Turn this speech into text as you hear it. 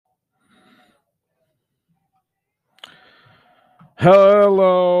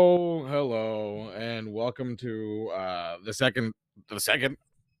Hello, and welcome to the second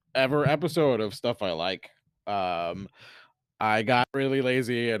ever episode of Stuff I Like. Um, I got really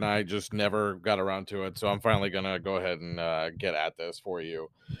lazy and I just never got around to it, so I'm finally gonna go ahead and get at this for you.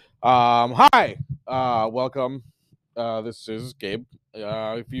 Hi, welcome. This is Gabe.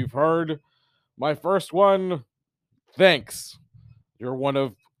 If you've heard my first one, thanks. You're one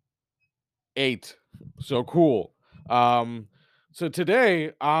of 8. So cool. Um, so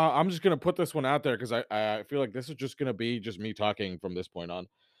today, I'm just gonna put this one out there because I feel like this is just gonna be just me talking from this point on.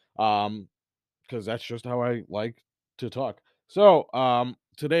 Because that's just how I like to talk. So,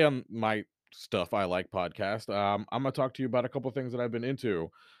 today on my Stuff I Like podcast, I'm gonna talk to you about a couple things that I've been into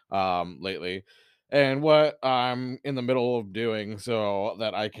lately and what I'm in the middle of doing so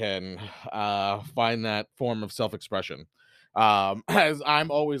that I can find that form of self-expression. As I'm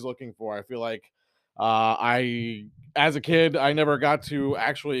always looking for. I feel like I as a kid, I never got to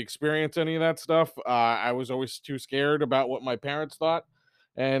actually experience any of that stuff. I was always too scared about what my parents thought.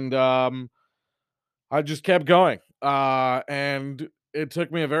 And I just kept going. And it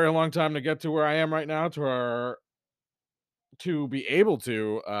took me a very long time to get to where I am right now to be able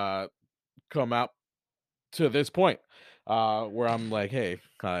to come out to this point where I'm like, hey,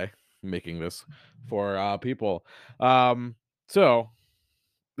 hi, making this for people. Um, so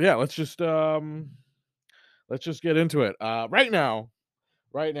yeah, let's just get into it. Right now,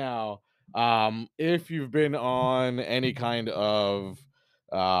 if you've been on any kind of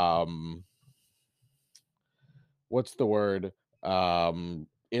um what's the word?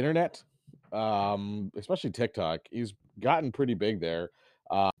 Internet, especially TikTok. He's gotten pretty big there.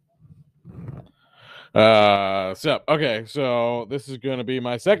 So okay, so this is gonna be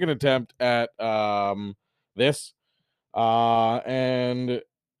my second attempt at this. And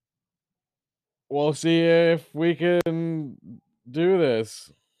we'll see if we can do this.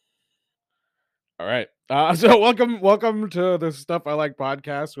 All right. So welcome to the Stuff I Like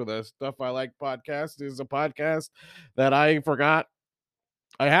podcast. With the Stuff I Like podcast is a podcast that I forgot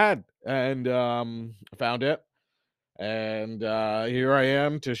I had and found it. And here I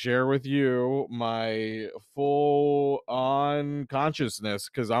am to share with you my full on consciousness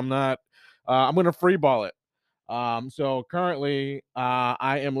because I'm gonna freeball it. So currently,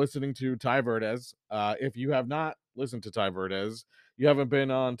 I am listening to Ty Verdes. If you have not listened to Ty Verdes, you haven't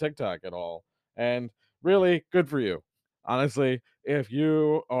been on TikTok at all. And really, good for you. Honestly, if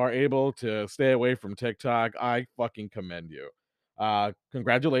you are able to stay away from TikTok, I fucking commend you.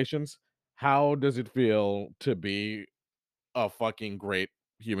 Congratulations. How does it feel to be a fucking great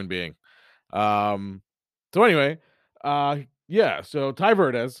human being? Um, so anyway, uh, yeah. So Ty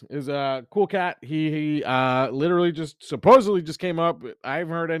Verdes is a cool cat. He literally just supposedly just came up. I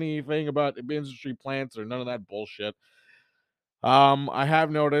haven't heard anything about industry plants or none of that bullshit. I have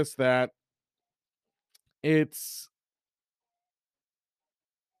noticed that it's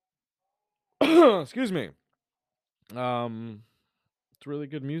excuse me. Um, it's really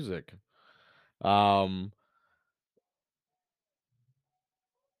good music. Um,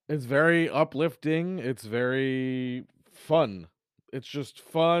 it's very uplifting. It's very fun. It's just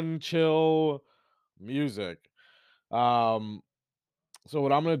fun, chill music. Um, So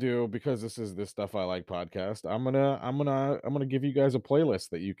what I'm gonna do, because this is this Stuff I Like podcast, I'm gonna give you guys a playlist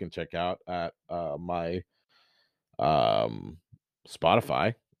that you can check out at my um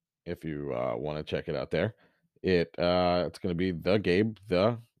Spotify if you want to check it out there. It's gonna be the Gabe,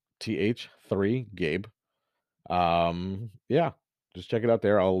 the TH3 Gabe. Yeah, just check it out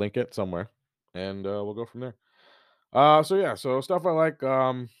there. I'll link it somewhere and we'll go from there. So yeah, so stuff I like.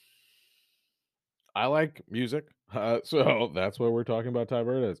 I like music, so that's what we're talking about. Ty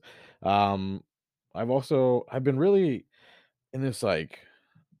Verdes. Um, I've been really in this like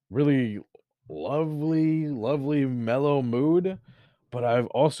really lovely mellow mood, but I've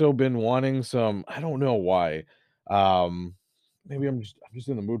also been wanting some. I don't know why. Um, maybe I'm just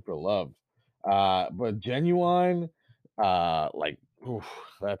in the mood for love. But genuine, like oof,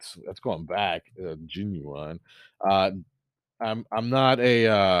 that's going back. Genuine. Uh, I'm not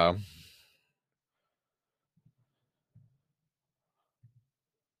a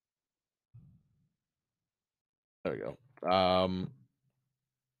there we go. I'm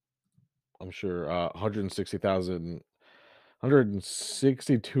sure 160,000,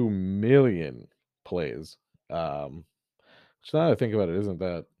 162 million plays. So now that I think about it, isn't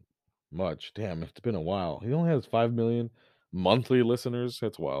that much? Damn, it's been a while. He only has 5 million monthly listeners.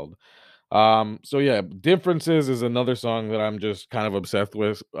 That's wild. So yeah, Differences is another song that I'm just kind of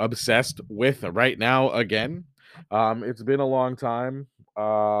obsessed with right now again. It's been a long time.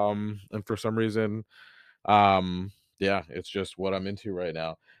 And for some reason, um Yeah, it's just what I'm into right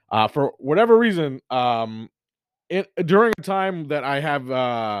now. For whatever reason, during a time that I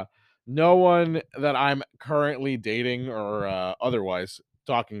have no one that I'm currently dating or otherwise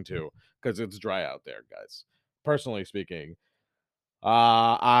talking to, because it's dry out there, guys. Personally speaking,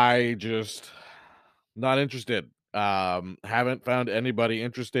 I just not interested. Haven't found anybody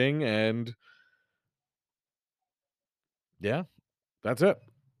interesting, and yeah, that's it.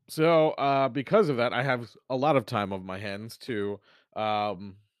 So, because of that, I have a lot of time of my hands to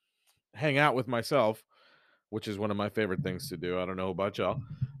um, hang out with myself, which is one of my favorite things to do. I don't know about y'all,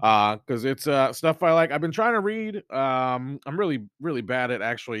 because it's stuff I like. I've been trying to read. I'm really, really bad at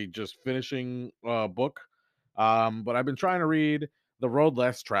actually just finishing a book, but I've been trying to read The Road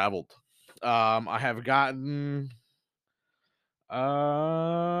Less Traveled. I have gotten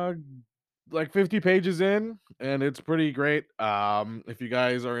uh like 50 pages in, and it's pretty great. If you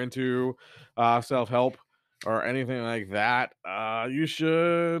guys are into self-help or anything like that, you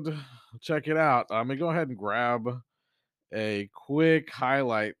should check it out. I'm gonna go ahead and grab a quick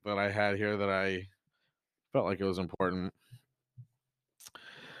highlight that I had here that I felt like it was important.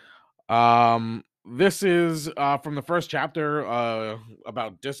 This is from the first chapter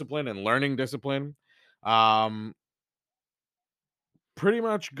about discipline and learning discipline. Um, Pretty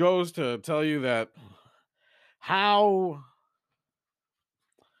much goes to tell you that how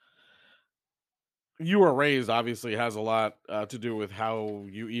you were raised obviously has a lot to do with how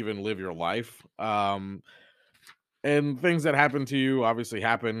you even live your life. And things that happen to you obviously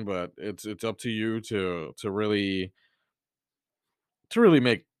happen, but it's up to you to really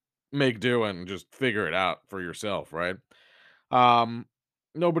make do and just figure it out for yourself, right? Um,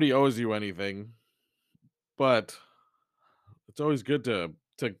 Nobody owes you anything, but it's always good to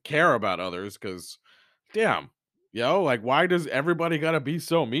care about others because damn, like why does everybody gotta be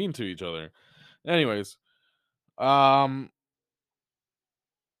so mean to each other? Anyways, um,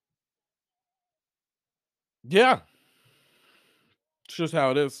 yeah, it's just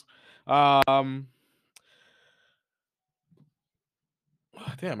how it is. Um,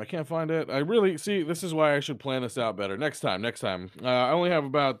 Damn, I can't find it. I really see. This is why I should plan this out better next time. Next time, I only have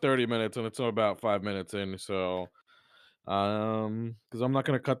about 30 minutes, and it's about 5 minutes in. So, because I'm not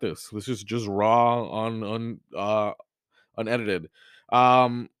gonna cut this. This is just raw, unedited.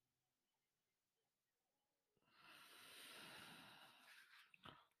 Um,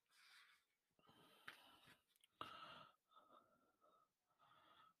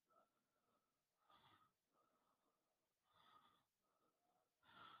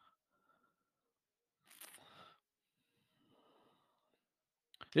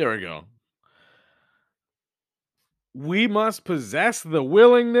 Here we go. We must possess the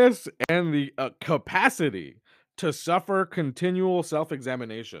willingness and the capacity to suffer continual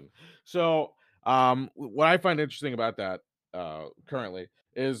self-examination. So, what I find interesting about that currently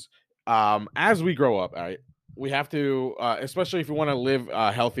is, as we grow up, all right, we have to, especially if we want to live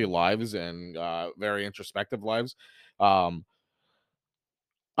healthy lives and very introspective lives, um,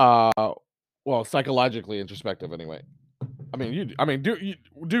 uh, well, psychologically introspective anyway. I mean,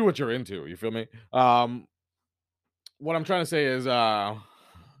 do what you're into. You feel me? What I'm trying to say is,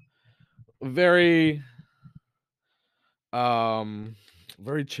 very um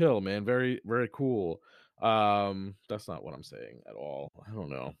very chill, man. Very, very cool. That's not what I'm saying at all. I don't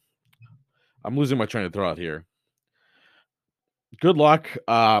know. I'm losing my train of thought here. Good luck,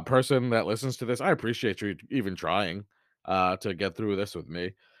 person that listens to this. I appreciate you even trying to get through this with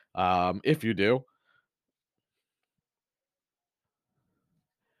me. If you do,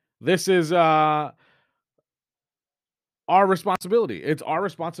 this is our responsibility. It's our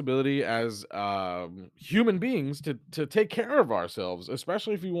responsibility as human beings to take care of ourselves,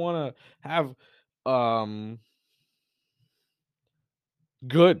 especially if you want to have um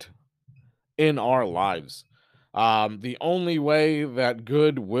good in our lives. The only way that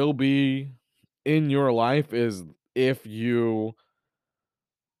good will be in your life is if you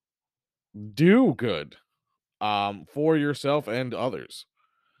do good for yourself and others.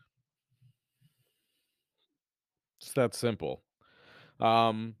 It's that simple.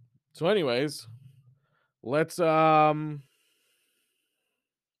 Um so anyways, let's um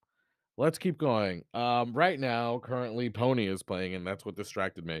let's keep going. Right now currently Pony is playing, and that's what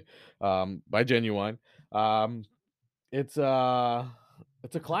distracted me. By Genuine. Um it's uh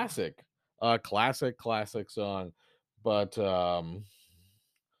it's a classic. A classic song. But um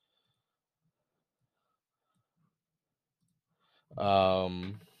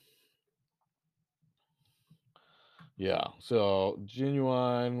yeah, so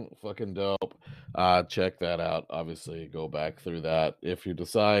Genuine, fucking dope. Check that out. Obviously, go back through that if you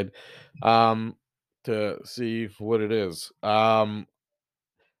decide. Um, to see what it is.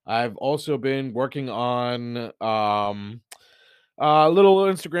 I've also been working on a little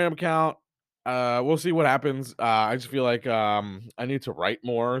Instagram account. We'll see what happens. I just feel like I need to write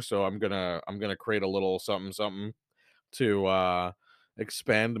more, so I'm gonna create a little something something to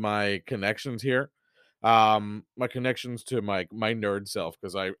expand my connections here. My connections to my nerd self,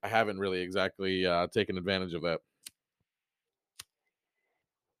 because I haven't really exactly taken advantage of that.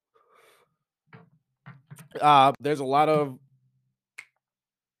 There's um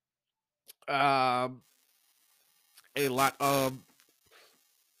a lot of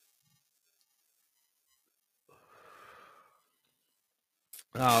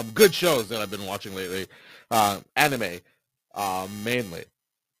good shows that I've been watching lately. Anime, mainly.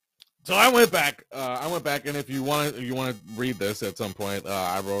 So I went back, and if you want to read this at some point,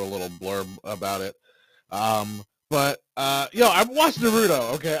 I wrote a little blurb about it. But I watched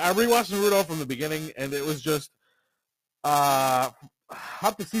Naruto. Okay, I rewatched Naruto from the beginning, and it was just uh,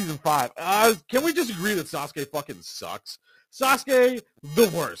 up to season 5. Can we just agree that Sasuke fucking sucks? Sasuke, the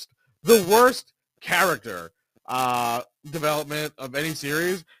worst character development of any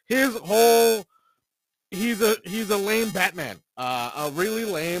series. His whole he's a lame Batman. A really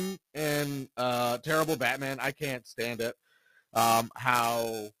lame and terrible Batman. I can't stand it.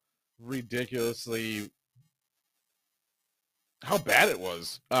 How ridiculously how bad it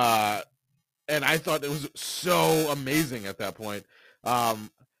was. And I thought it was so amazing at that point.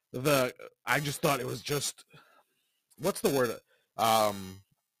 Um, the I just thought it was just what's the word? Um,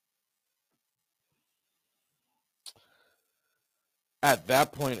 at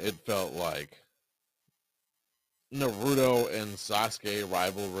that point, it felt like Naruto and Sasuke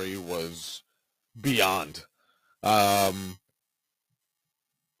rivalry was beyond. Um,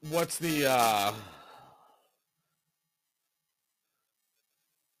 what's the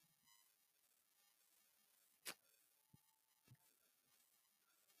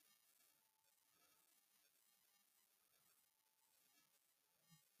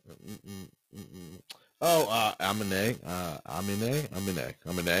Oh, Amine.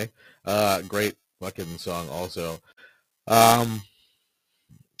 Great fucking song also. Um,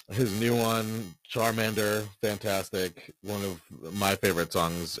 his new one, Charmander, fantastic. One of my favorite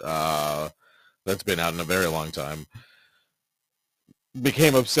songs, that's been out in a very long time.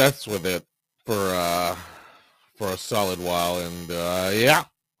 Became obsessed with it for a solid while, and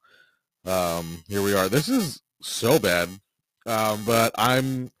here we are. This is so bad, but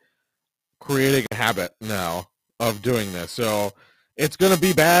I'm creating a habit now of doing this. So it's gonna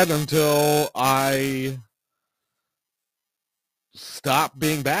be bad until I stop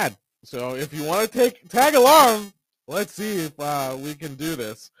being bad. So if you want to tag along, let's see if we can do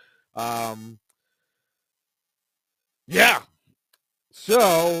this. Um, yeah.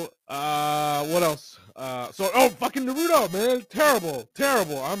 So what else? Fucking Naruto, man, terrible.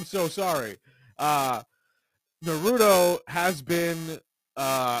 I'm so sorry. Uh, Naruto has been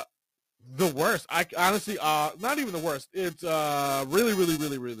uh the worst. I honestly, not even the worst. It's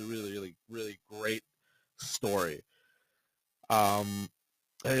really great story. And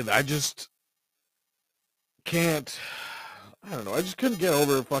I just can't. I don't know. I just couldn't get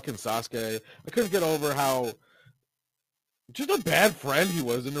over fucking Sasuke. I couldn't get over how just a bad friend he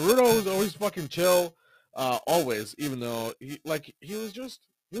was. And Naruto was always fucking chill, always. Even though he was just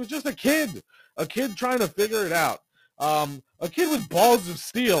a kid trying to figure it out. A kid with balls of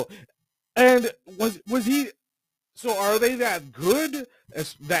steel. And was he? So are they that good?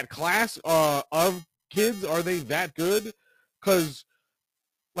 As that class of kids, are they that good? Because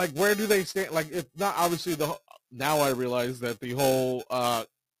like, where do they stand? Like, if not, obviously now I realize that the whole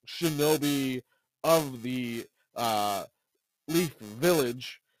shinobi of the Leaf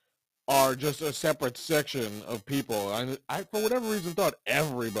Village are just a separate section of people. I for whatever reason thought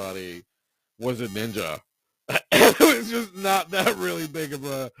everybody was a ninja. It was just not that really big of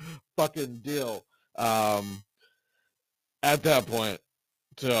a fucking deal at that point.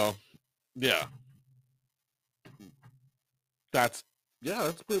 So yeah, that's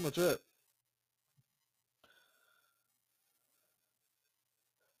that's pretty much it.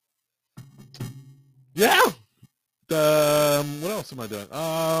 Yeah. What else am I doing?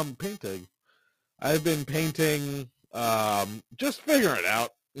 Painting. I've been painting. Just figuring it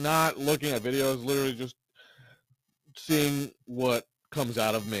out. Not looking at videos. Literally just seeing what comes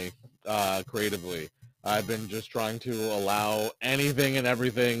out of me, creatively. I've been just trying to allow anything and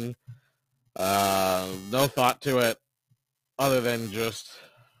everything. No thought to it, other than just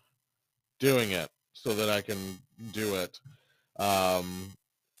doing it so that I can do it. Um,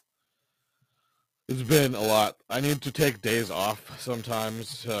 it's been a lot. I need to take days off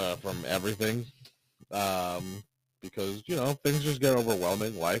sometimes from everything. um, because things just get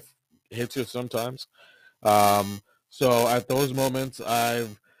overwhelming. Life hits you sometimes. Um, so at those moments,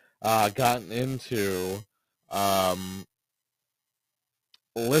 I've gotten into um,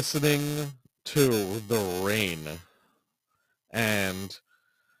 listening to the rain and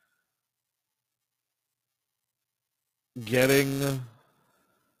getting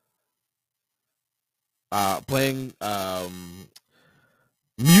playing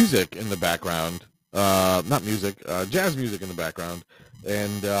music in the background, not music, jazz music in the background,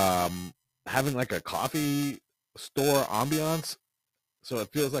 and having like a coffee store ambiance, so it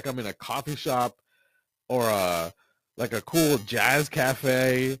feels like I'm in a coffee shop or a like a cool jazz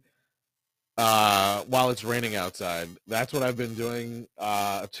cafe while it's raining outside. That's what I've been doing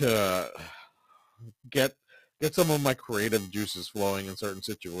to get get some of my creative juices flowing in certain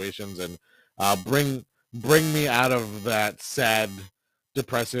situations, and bring me out of that sad,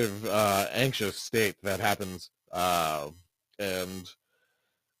 depressive, anxious state that happens. And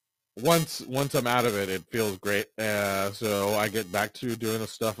once I'm out of it, it feels great. So I get back to doing the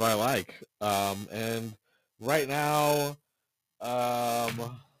stuff I like. And right now,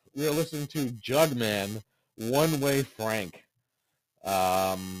 we're listening to Jugman, One Way Frank.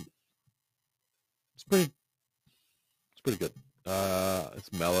 Um, it's pretty good.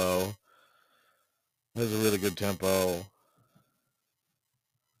 It's mellow, has a really good tempo.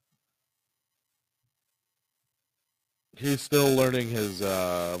 He's still learning his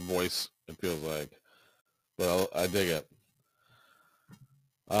voice, it feels like, but I dig it.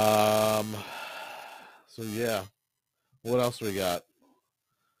 Um, so yeah, what else we got?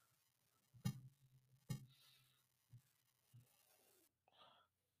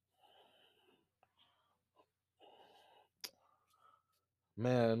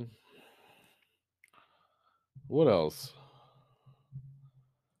 Man, what else?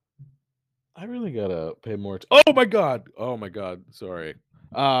 I really gotta pay more. Oh my god! Oh my god! Sorry.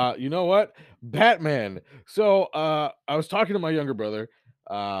 You know what? Batman. So, I was talking to my younger brother,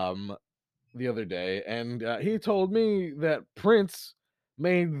 um, the other day, and he told me that Prince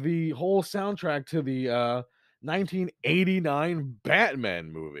made the whole soundtrack to the 1989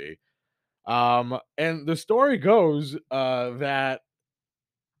 Batman movie. And the story goes that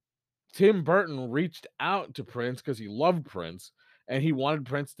Tim Burton reached out to Prince because he loved Prince, and he wanted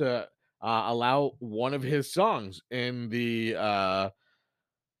Prince to allow one of his songs in the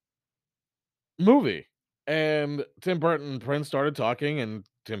movie. And Tim Burton and Prince started talking, and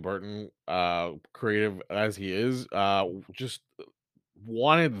Tim Burton, creative as he is, just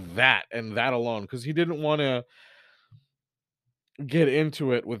wanted that and that alone because he didn't want to get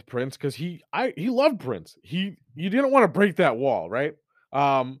into it with Prince because he loved Prince. He didn't want to break that wall, right?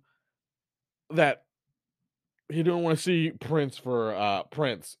 Um, that he didn't want to see Prince for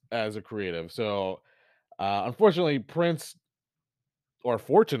Prince as a creative. So unfortunately, Prince, or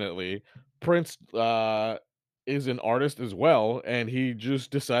fortunately, Prince is an artist as well, and he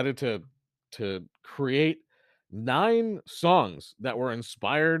just decided to create 9 songs that were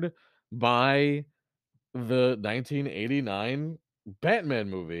inspired by the 1989 Batman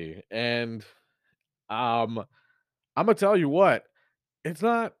movie. And um I'm gonna tell you what, it's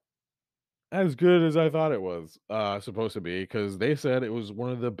not as good as I thought it was supposed to be, because they said it was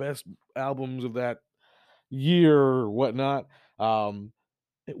one of the best albums of that year or whatnot. Um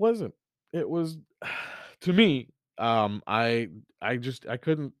it wasn't. It was to me, I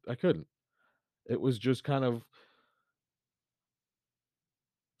couldn't. It was just kind of,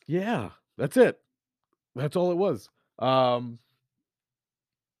 yeah, that's it. That's all it was. Um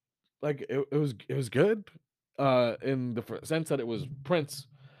like it was good in the sense that it was Prince,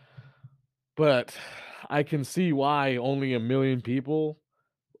 but I can see why only 1 million people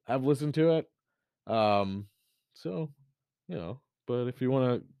have listened to it. Um, so, but if you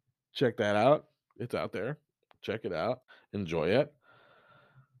want to check that out, it's out there. Check it out, enjoy it.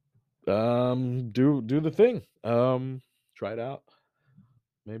 Do the thing. Try it out.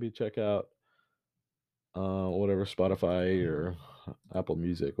 Maybe check out whatever Spotify or Apple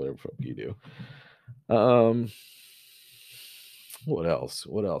Music, whatever fuck you do. What else?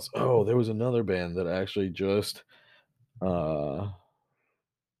 What else? Oh, there was another band that actually just uh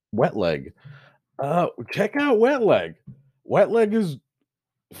Wet Leg. Check out Wet Leg. Wet Leg is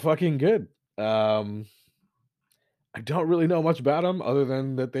fucking good. Um I don't really know much about them other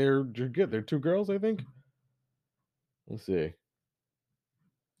than that they're good. They're 2 girls, I think. Let's see.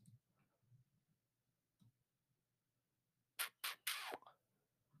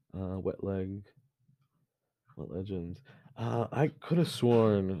 Wet Leg, Wet Legends. I could have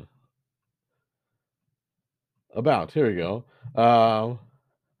sworn about. Here we go. Um,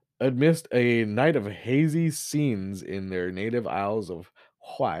 Amidst a night of hazy scenes in their native Isles of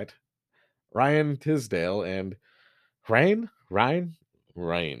Wight, Ryan Tisdale and Ryan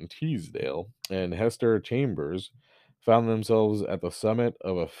Ryan Teasdale and Hester Chambers found themselves at the summit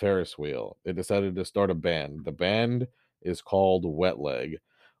of a Ferris wheel. They decided to start a band. The band is called Wet Leg.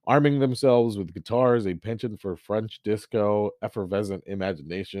 Arming themselves with guitars, a penchant for French disco, effervescent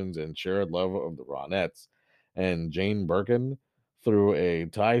imaginations, and shared love of the Ronettes and Jane Birkin, through a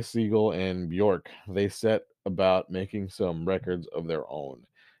Ty Siegel and Bjork, they set about making some records of their own.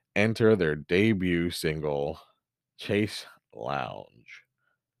 Enter their debut single, Chase Lounge.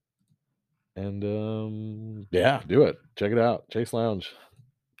 And yeah, do it. Check it out. Chase Lounge.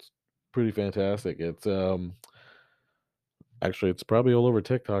 It's pretty fantastic. It's actually it's probably all over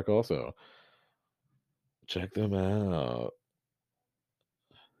TikTok also. Check them out.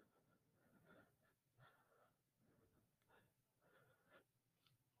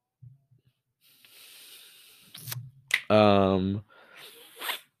 Um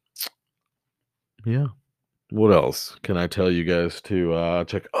yeah. What else can I tell you guys to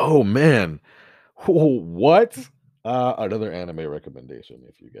check? Oh man. What? Another anime recommendation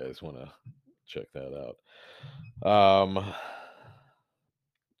if you guys want to check that out.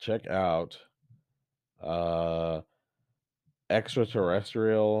 Check out uh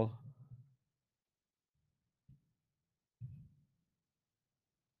Extraterrestrial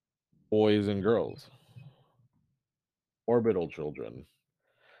Boys and Girls, Orbital Children.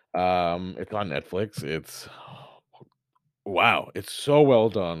 It's on Netflix. It's wow, it's so well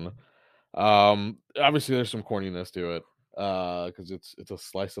done. Obviously there's some corniness to it, because it's a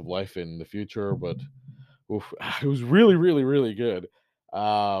slice of life in the future, but oof, it was really, really, really good.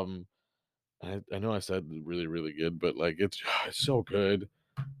 Um, I know I said really, really good, but like it's so good,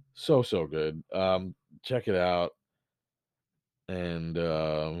 so good. Check it out and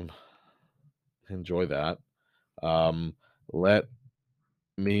enjoy that. Um, let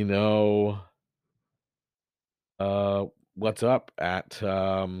me know uh what's up at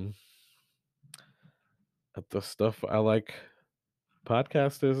the stuff I like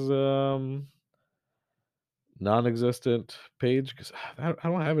podcast is non-existent page because I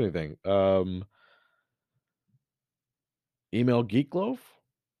don't have anything. Email Geekloaf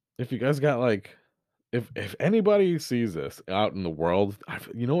if you guys got like if anybody sees this out in the world,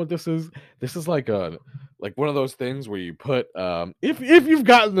 you know what this is? This is like a like one of those things where you put if you've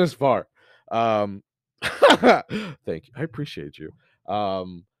gotten this far, um, thank you, I appreciate you.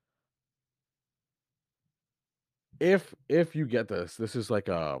 Um, if you get this, this is like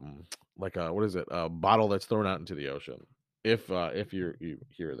a what is it? A bottle that's thrown out into the ocean. If you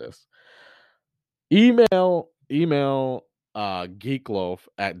hear this, email geekloaf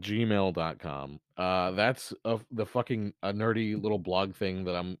at gmail.com. That's the fucking a nerdy little blog thing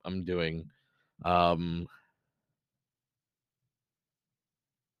that I'm doing. Um,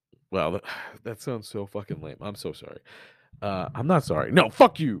 well, that sounds so fucking lame. I'm so sorry. I'm not sorry. No,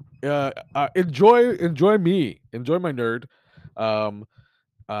 fuck you. Enjoy me. Enjoy my nerd. Um,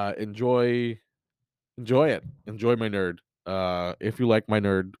 enjoy it. Enjoy my nerd. If you like my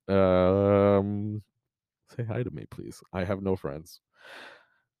nerd, say hi to me, please. I have no friends.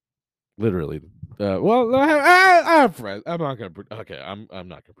 Literally. Well, I have friends. I'm not gonna. Okay, I'm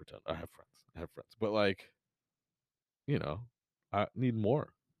not gonna pretend. I have friends. I have friends, but like, you know, I need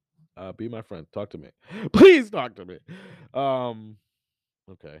more. Be my friend. Talk to me. Please talk to me. Um.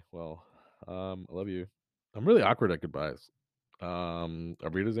 Okay. Well. I love you. I'm really awkward at goodbyes.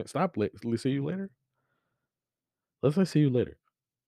 Stop. See you later. Let's say see you later.